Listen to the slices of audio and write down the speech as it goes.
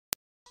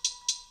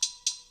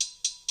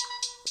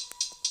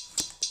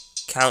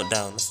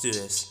Countdown, let's do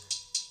this.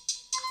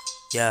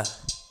 Yeah.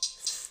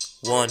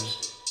 1,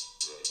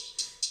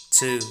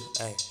 2,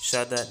 hey,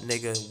 shot that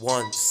nigga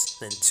once,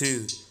 then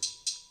 2.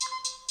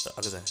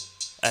 I can say,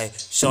 hey,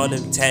 shot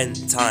him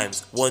 10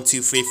 times. 1,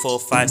 2, 3, 4,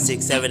 5,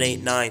 6, 7,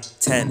 8, 9,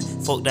 10.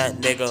 Fuck that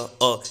nigga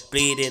up,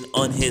 bleeding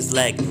on his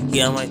leg.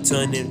 Yeah, I might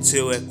turn him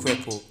to a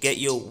cripple. Get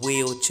your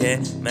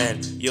wheelchair, man.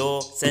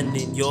 You're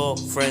sending your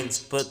friends,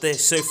 but they're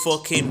so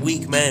fucking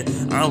weak, man.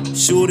 I'm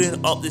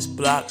shooting up this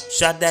block,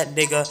 shot that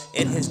nigga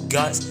in his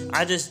guts.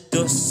 I just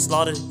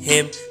slaughtered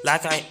him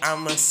like I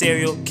am a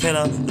serial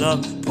killer.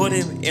 Look, put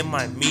him in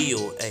my meal,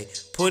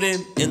 ayy. Put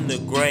him in the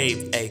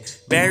grave,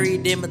 ayy.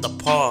 Buried him at the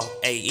park,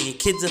 ayy. And your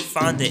kids have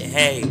found it,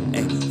 hey,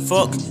 ayy.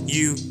 Fuck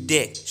you,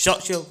 dick.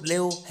 Shot your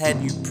little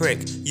head, you prick.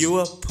 You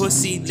a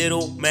pussy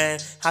little man.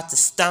 Had to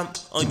stamp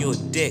on your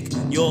dick.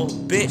 Your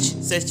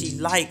bitch says she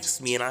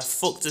likes me and I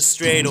fucked her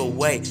straight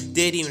away.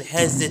 Didn't even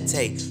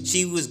hesitate.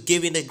 She was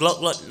giving the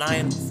Glock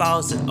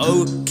 9000.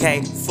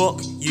 Okay, fuck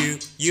you.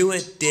 You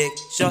a dick.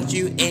 Shot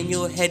you in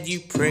your head,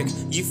 you prick.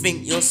 You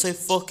think you're so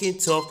fucking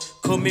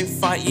tough. Come and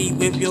fight you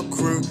with your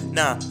crew.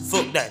 Nah,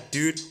 fuck that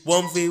dude.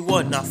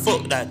 1v1, nah,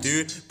 fuck that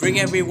dude. Bring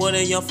everyone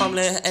in your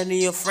family and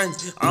your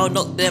friends. I'll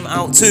knock them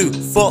out too.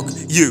 Fuck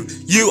you.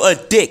 You a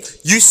dick.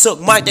 You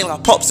suck my dick like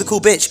a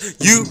popsicle, bitch.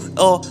 You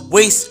a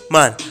waste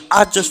man.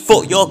 I just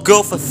fuck your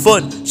girl for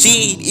fun.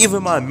 She ain't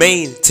even my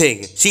main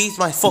thing. She's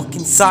my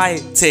fucking side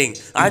thing.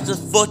 I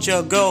just fucked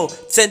your girl.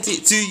 Sent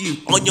it to you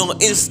on your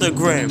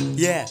Instagram.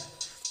 Yeah.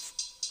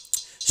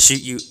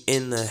 Shoot you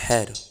in the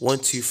head. 1,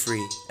 2, 3,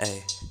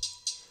 ayy.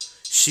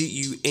 Shoot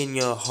you in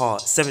your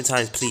heart 7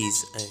 times,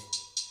 please. Ayy.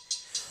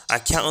 I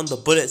count on the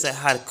bullets I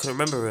had, couldn't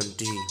remember them,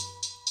 dude.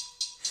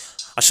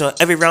 I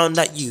shot every round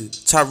at you,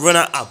 try to run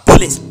out of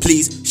bullets,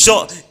 please.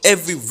 Shot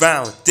every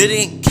round,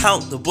 didn't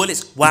count the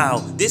bullets, wow.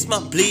 This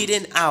man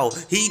bleeding out,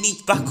 he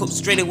needs backup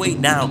straight away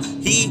now.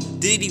 He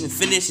didn't even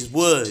finish his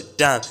word,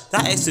 damn.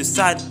 That is so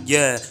sad,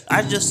 yeah.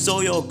 I just saw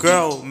your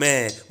girl,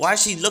 man. Why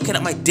is she looking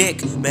at my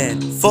dick, man?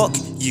 Fuck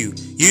you.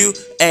 You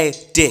a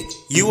dick,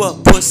 you a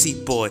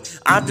pussy boy.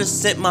 I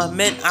just sent my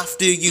men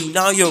after you.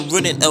 Now you're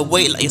running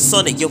away like you're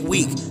Sonic, you're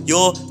weak.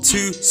 You're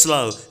too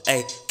slow,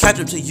 ayy. Catch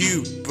up to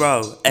you,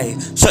 bro,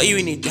 ayy. Shot you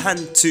in your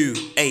hand too,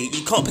 ayy.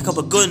 You can't pick up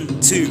a gun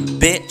too,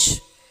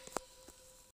 bitch.